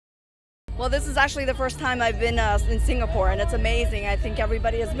Well, this is actually the first time I've been in Singapore, and it's amazing. I think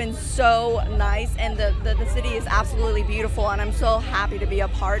everybody has been so nice, and the city is absolutely beautiful, and I'm so happy to be a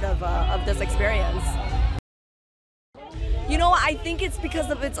part of this experience. You know, I think it's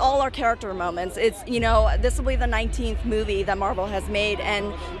because it's all our character moments. It's, you know, this will be the 19th movie that Marvel has made,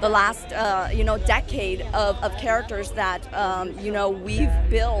 and the last, you know, decade of characters that, you know, we've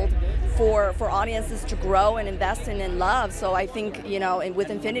built for audiences to grow and invest in and love. So I think, you know, with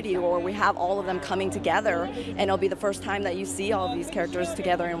Infinity War, we have all of them coming together, and it'll be the first time that you see all of these characters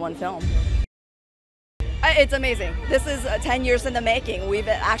together in one film. It's amazing. This is 10 years in the making. We've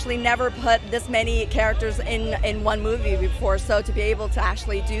actually never put this many characters in one movie before, so to be able to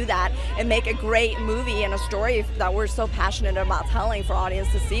actually do that and make a great movie and a story that we're so passionate about telling for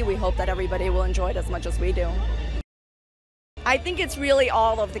audience to see, we hope that everybody will enjoy it as much as we do. I think it's really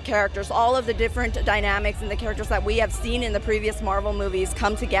all of the characters, all of the different dynamics and the characters that we have seen in the previous Marvel movies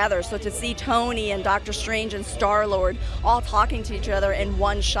come together. So to see Tony and Doctor Strange and Star-Lord all talking to each other in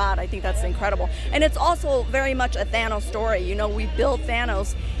one shot, I think that's incredible. And it's also very much a Thanos story. You know, we built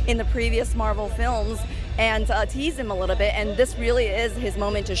Thanos in the previous Marvel films and tease him a little bit, and this really is his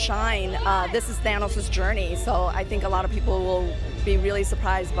moment to shine. This is Thanos' journey, so I think a lot of people will be really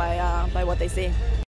surprised by what they see.